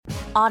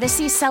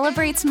Odyssey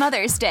celebrates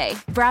Mother's Day,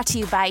 brought to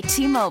you by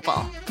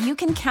T-Mobile. You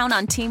can count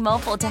on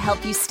T-Mobile to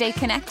help you stay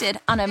connected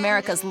on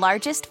America's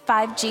largest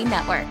 5G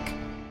network.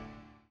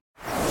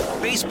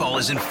 Baseball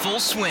is in full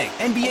swing.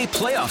 NBA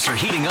playoffs are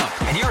heating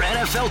up, and your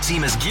NFL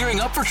team is gearing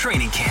up for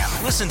training camp.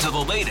 Listen to the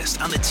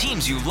latest on the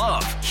teams you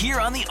love here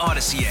on the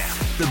Odyssey app.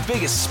 The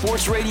biggest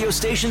sports radio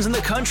stations in the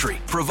country,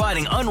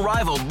 providing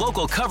unrivaled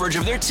local coverage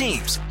of their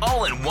teams,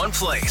 all in one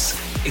place.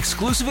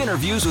 Exclusive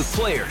interviews with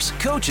players,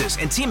 coaches,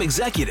 and team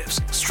executives,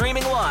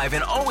 streaming live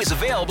and always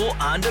available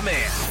on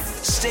demand.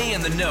 Stay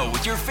in the know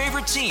with your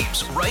favorite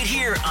teams right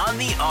here on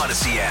the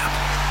Odyssey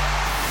app.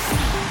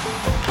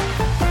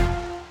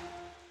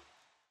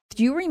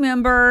 Do you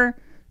remember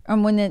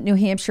when the New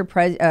Hampshire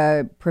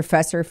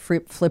professor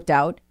flipped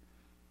out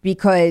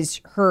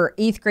because her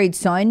 8th grade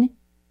son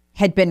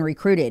had been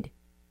recruited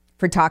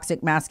for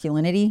toxic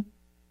masculinity?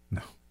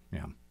 No,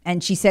 yeah.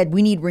 And she said,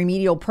 we need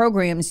remedial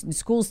programs in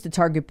schools to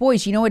target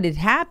boys. You know what had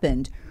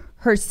happened?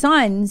 Her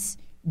sons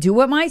do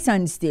what my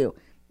sons do.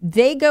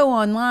 They go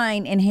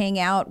online and hang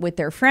out with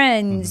their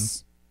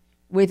friends,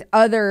 with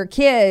other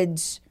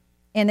kids,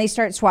 and they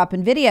start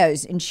swapping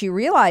videos. And she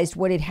realized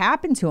what had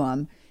happened to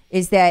him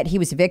is that he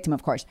was a victim,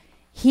 of course.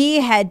 He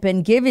had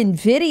been given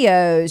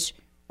videos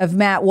of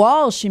Matt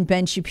Walsh and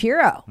Ben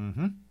Shapiro.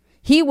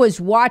 He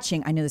was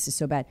watching, I know this is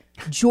so bad,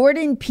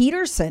 Jordan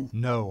Peterson.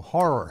 No,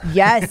 horror.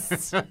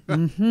 Yes.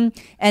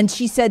 And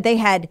she said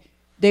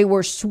they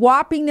were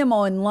swapping them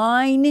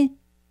online.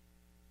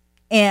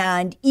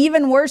 And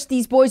even worse,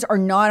 these boys are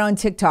not on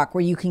TikTok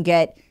where you can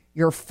get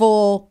your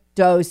full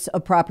dose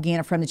of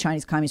propaganda from the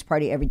Chinese Communist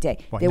Party every day.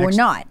 They were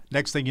not.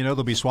 Next thing you know,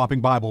 they'll be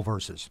swapping Bible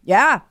verses.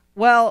 Yeah.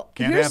 Well,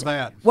 can't have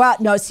that. Well,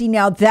 no, see,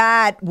 now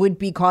that would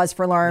be cause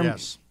for alarm.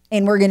 Yes.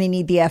 And we're going to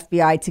need the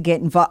FBI to get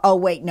involved. Oh,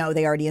 wait, no,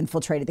 they already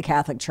infiltrated the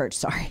Catholic Church.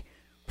 Sorry.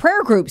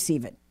 Prayer groups,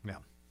 even. Yeah.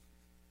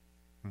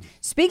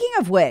 Speaking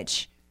of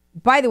which,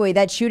 by the way,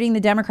 that shooting the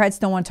Democrats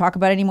don't want to talk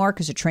about anymore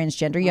because a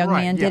transgender young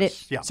man did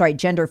it. Yeah. Sorry,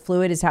 gender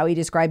fluid is how he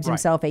describes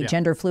himself, a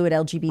gender fluid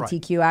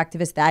LGBTQ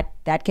activist,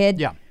 that kid.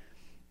 Yeah.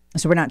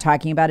 So we're not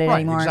talking about it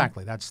anymore.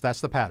 Exactly.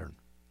 That's the pattern.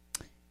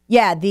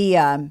 Yeah,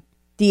 the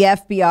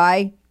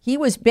FBI,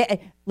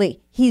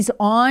 he's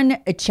on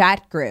a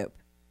chat group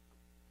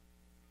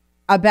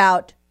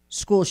about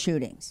school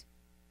shootings,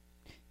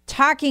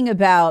 talking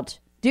about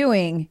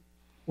doing,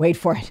 wait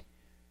for it,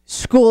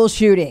 school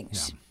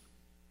shootings.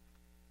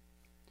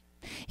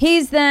 Yeah.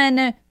 He's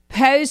then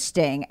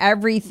posting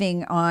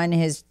everything on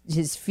his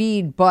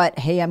feed, but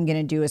hey, I'm going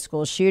to do a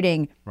school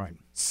shooting. Right.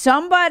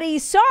 Somebody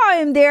saw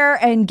him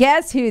there, and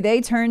guess who they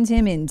turned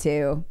him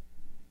into?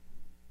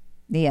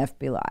 The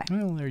FBI.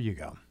 Well, there you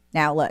go.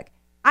 Now, look,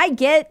 I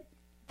get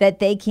that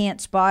they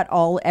can't spot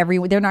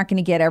everyone. They're not going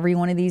to get every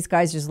one of these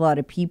guys. There's a lot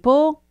of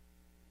people.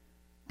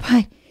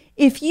 But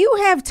if you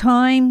have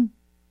time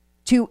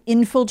to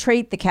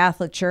infiltrate the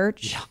Catholic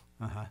Church,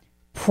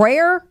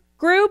 prayer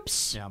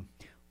groups,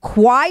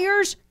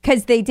 choirs,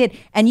 because they did,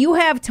 and you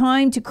have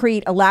time to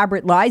create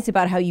elaborate lies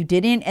about how you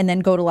didn't and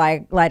then go to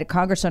lie to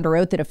Congress under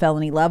oath at a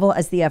felony level,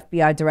 as the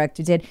FBI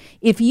director did.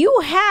 If you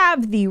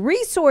have the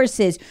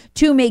resources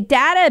to make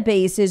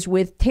databases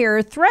with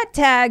terror threat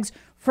tags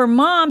for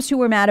moms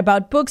who are mad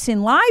about books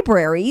in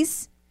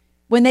libraries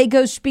when they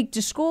go speak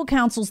to school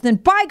councils, then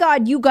by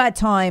God, you got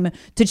time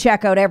to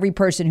check out every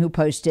person who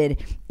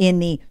posted in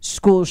the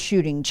school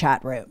shooting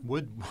chat room.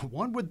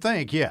 One would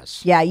think,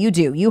 yes. Yeah, you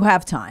do. You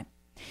have time.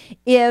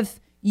 If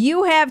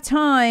you have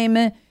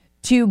time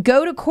to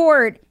go to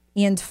court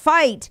and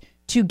fight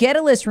to get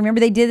a list, remember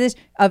they did this,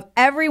 of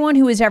everyone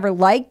who has ever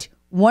liked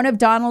one of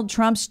Donald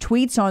Trump's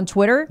tweets on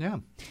Twitter,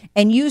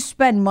 and you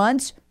spend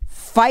months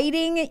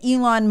fighting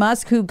Elon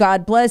Musk, who,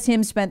 God bless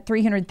him, spent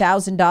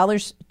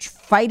 $300,000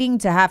 fighting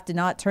to have to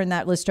not turn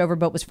that list over,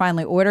 but was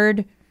finally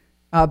ordered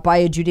by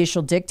a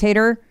judicial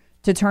dictator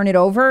to turn it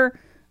over,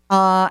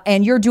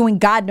 and you're doing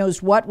God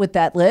knows what with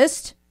that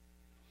list,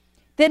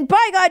 then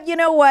by God, you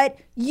know what?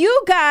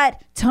 You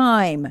got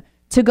time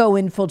to go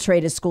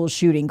infiltrate a school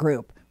shooting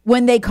group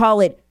when they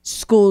call it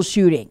school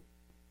shooting,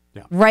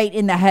 right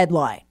in the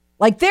headline.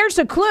 Like, there's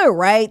a clue,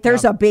 right?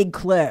 There's a big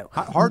clue.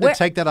 Hard to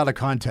take that out of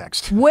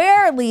context.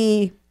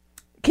 Lee,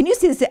 can you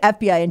see this? The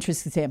FBI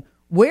interests him.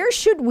 Where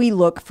should we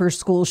look for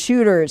school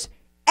shooters?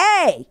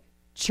 A,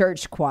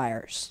 church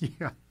choirs.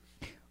 Yeah.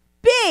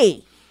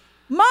 B,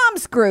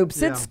 moms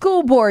groups at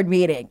school board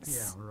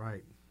meetings. Yeah,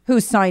 right. Who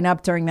sign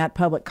up during that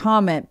public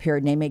comment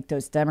period and they make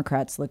those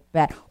Democrats look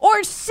bad.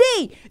 Or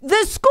C,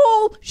 the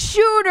school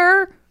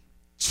shooter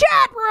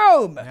chat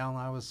room. Well,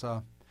 I was...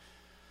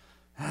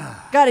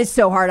 God, it's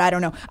so hard. I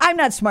don't know. I'm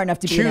not smart enough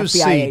to be an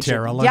FBI agent.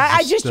 Tara.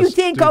 You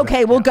think,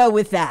 okay, we'll go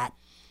with that.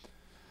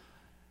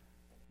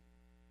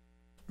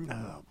 Oh,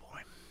 boy.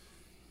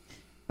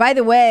 By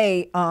the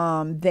way,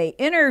 they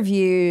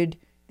interviewed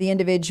the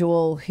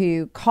individual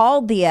who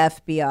called the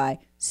FBI,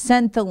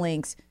 sent the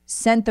links,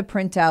 sent the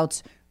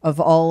printouts of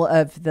all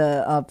of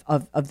the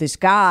of this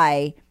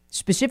guy,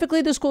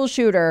 specifically the school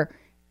shooter,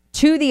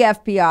 to the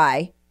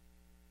FBI.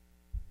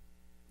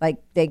 Like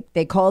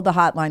they called the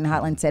hotline. The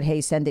hotline said, hey,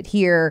 send it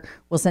here.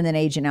 We'll send an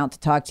agent out to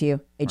talk to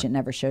you. Agent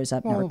never shows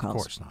up, never calls.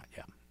 Of course not,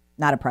 yeah.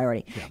 Not a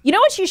priority. Yeah. You know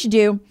what you should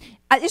do?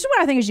 This is what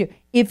I think you should do.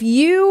 If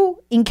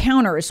you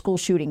encounter a school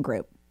shooting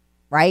group,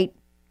 right?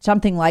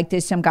 Something like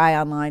this, some guy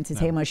online says,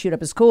 hey, I'm going to shoot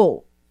up a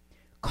school.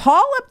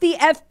 Call up the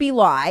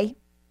FBI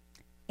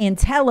and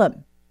tell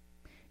him,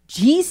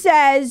 G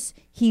says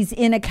he's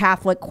in a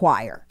Catholic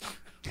choir.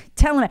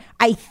 Tell him,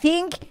 I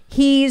think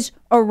he's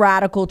a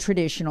radical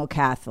traditional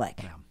Catholic.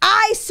 Yeah.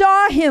 I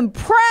saw him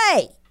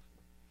pray.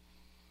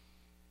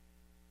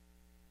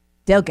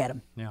 They'll get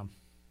him. Yeah.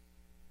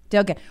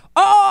 They'll get.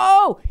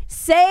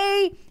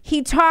 Say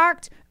he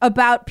talked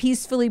about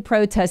peacefully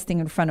protesting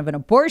in front of an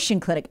abortion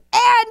clinic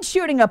and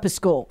shooting up a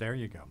school. There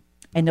you go.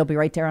 And they'll be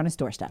right there on his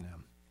doorstep.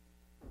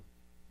 Yeah.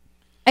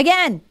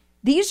 Again,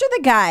 these are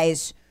the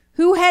guys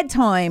who had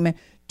time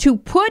to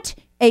put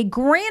a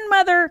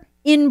grandmother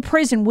in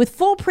prison with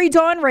full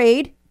pre-dawn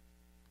raid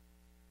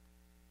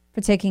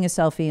for taking a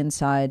selfie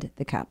inside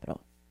the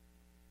Capitol.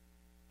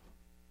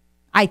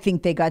 I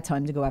think they got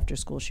time to go after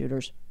school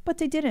shooters, but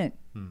they didn't.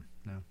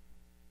 No.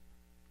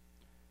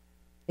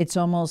 It's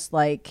almost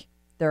like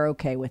they're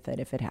okay with it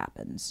if it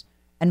happens.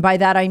 And by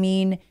that, I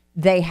mean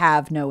they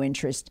have no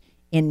interest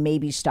in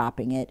maybe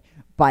stopping it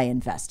by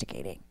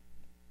investigating.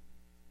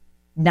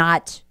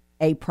 Not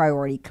a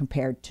priority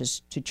compared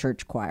to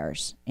church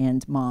choirs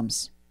and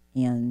moms.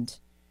 And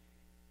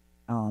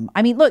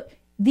I mean, look,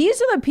 these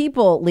are the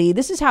people, Lee,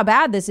 this is how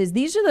bad this is.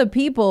 These are the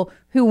people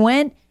who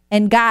went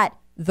and got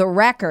the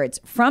records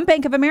from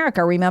Bank of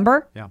America,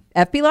 remember? Yeah.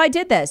 FBI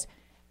did this.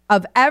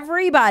 Of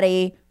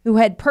everybody who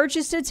had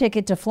purchased a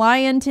ticket to fly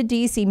into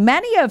D.C.,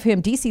 many of whom,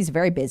 D.C.'s a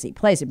very busy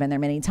place, I've been there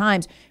many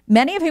times,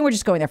 many of whom were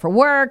just going there for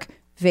work,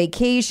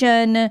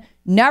 vacation,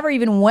 never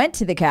even went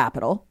to the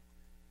Capitol.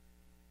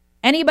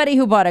 Anybody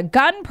who bought a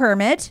gun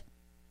permit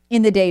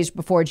in the days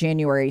before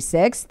January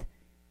 6th,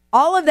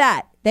 all of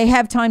that, they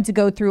have time to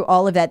go through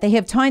all of that. They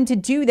have time to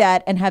do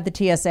that and have the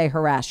TSA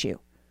harass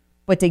you,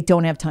 but they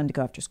don't have time to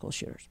go after school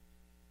shooters.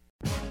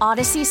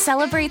 Odyssey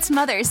celebrates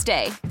Mother's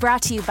Day,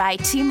 brought to you by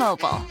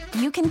T-Mobile.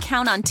 You can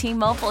count on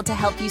T-Mobile to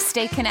help you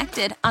stay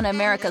connected on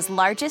America's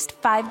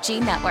largest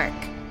 5G network.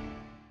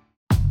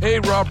 Hey,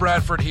 Rob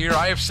Bradford here.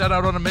 I have set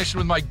out on a mission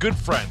with my good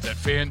friends at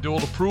FanDuel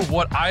to prove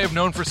what I have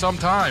known for some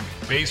time.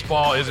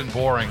 Baseball isn't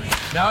boring.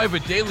 Now I have a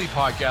daily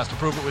podcast to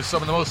prove it with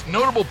some of the most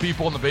notable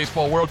people in the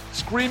baseball world,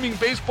 screaming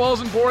baseball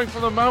isn't boring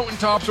from the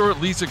mountaintops, or at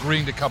least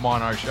agreeing to come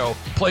on our show.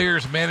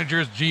 Players,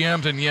 managers,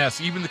 GMs, and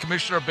yes, even the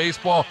commissioner of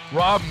baseball,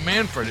 Rob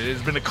Manfred. It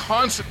has been a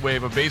constant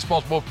wave of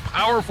baseball's most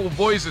powerful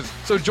voices.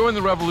 So join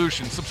the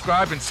revolution.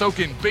 Subscribe and soak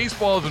in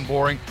Baseball Isn't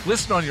Boring.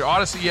 Listen on your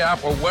Odyssey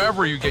app or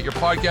wherever you get your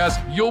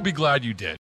podcasts. You'll be glad you did.